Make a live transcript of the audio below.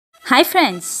Hi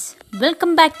friends,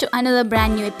 welcome back to another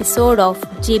brand new episode of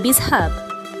JB's Hub.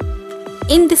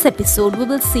 In this episode, we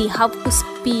will see how to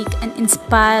speak and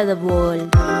inspire the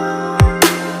world.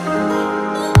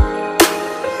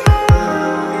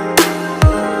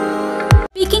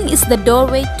 Speaking is the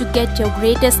doorway to get your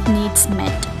greatest needs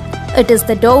met. It is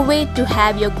the doorway to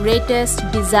have your greatest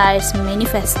desires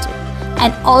manifested.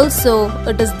 And also,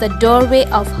 it is the doorway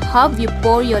of how you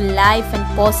pour your life and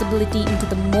possibility into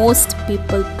the most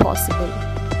people possible.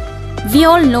 We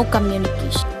all know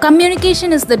communication.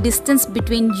 Communication is the distance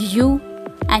between you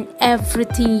and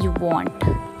everything you want.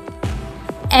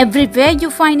 Everywhere you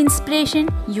find inspiration,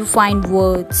 you find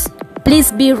words.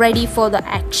 Please be ready for the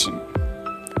action.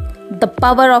 The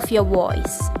power of your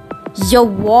voice. Your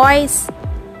voice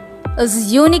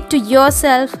is unique to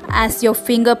yourself as your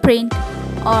fingerprint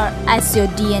or as your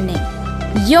DNA.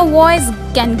 Your voice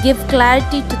can give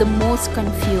clarity to the most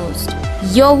confused.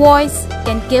 Your voice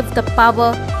can give the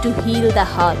power to heal the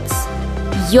hearts.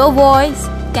 Your voice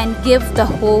can give the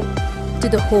hope to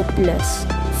the hopeless.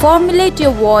 Formulate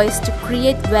your voice to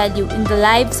create value in the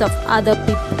lives of other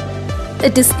people.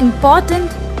 It is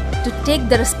important to take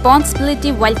the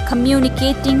responsibility while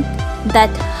communicating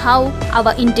that how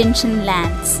our intention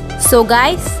lands. So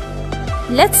guys,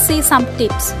 let's see some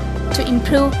tips to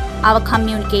improve our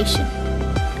communication.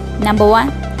 Number 1.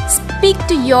 Speak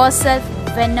to yourself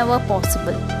whenever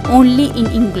possible, only in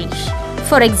English.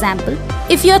 For example,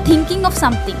 if you are thinking of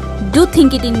something, do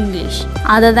think it in English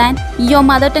other than your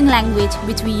mother tongue language,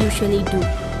 which we usually do.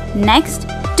 Next,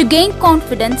 to gain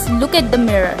confidence, look at the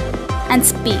mirror and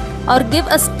speak or give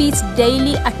a speech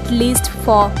daily at least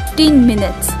for 15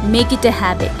 minutes. Make it a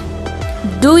habit.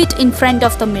 Do it in front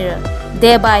of the mirror.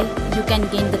 Thereby, you can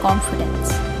gain the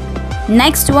confidence.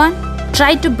 Next one,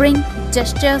 try to bring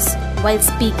gestures while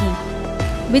speaking,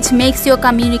 which makes your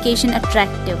communication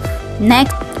attractive.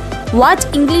 Next, watch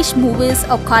English movies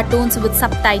or cartoons with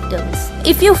subtitles.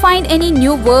 If you find any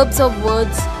new verbs or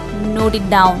words, note it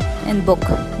down in book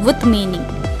with meaning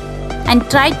and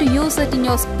try to use it in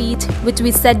your speech, which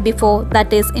we said before,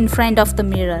 that is in front of the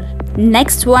mirror.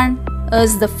 Next one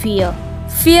is the fear.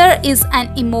 Fear is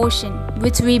an emotion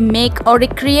which we make or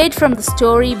recreate from the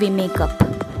story we make up.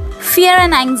 Fear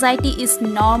and anxiety is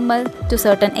normal to a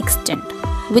certain extent,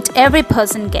 which every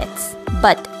person gets.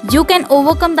 But you can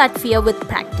overcome that fear with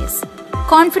practice.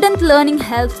 Confident learning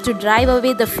helps to drive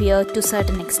away the fear to a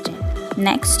certain extent.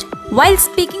 Next, while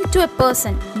speaking to a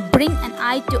person, bring an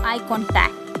eye-to-eye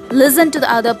contact. Listen to the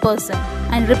other person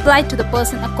and reply to the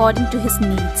person according to his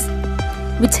needs,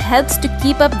 which helps to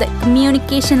keep up the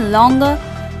communication longer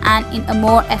and in a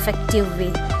more effective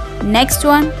way. Next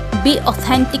one, be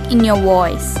authentic in your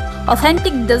voice.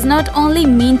 Authentic does not only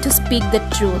mean to speak the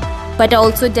truth, but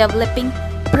also developing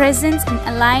presence and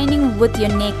aligning with your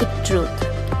naked truth.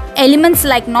 Elements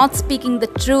like not speaking the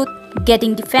truth,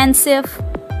 getting defensive,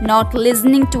 not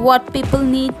listening to what people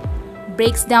need,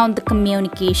 breaks down the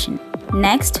communication.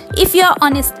 Next, if you are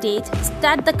on a stage,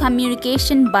 start the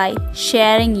communication by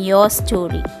sharing your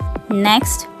story.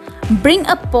 Next, bring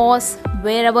a pause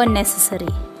wherever necessary,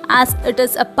 as it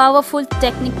is a powerful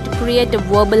technique to create a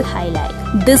verbal highlight.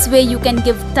 This way you can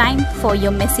give time for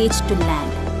your message to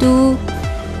land. Too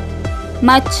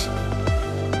much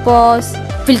pause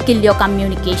will kill your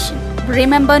communication.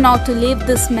 Remember not to leave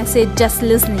this message just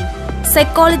listening.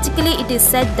 Psychologically, it is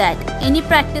said that any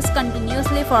practice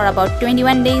continuously for about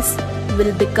 21 days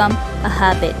will become a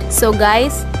habit. So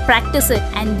guys, practice it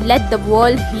and let the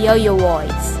world hear your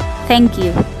voice. Thank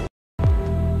you.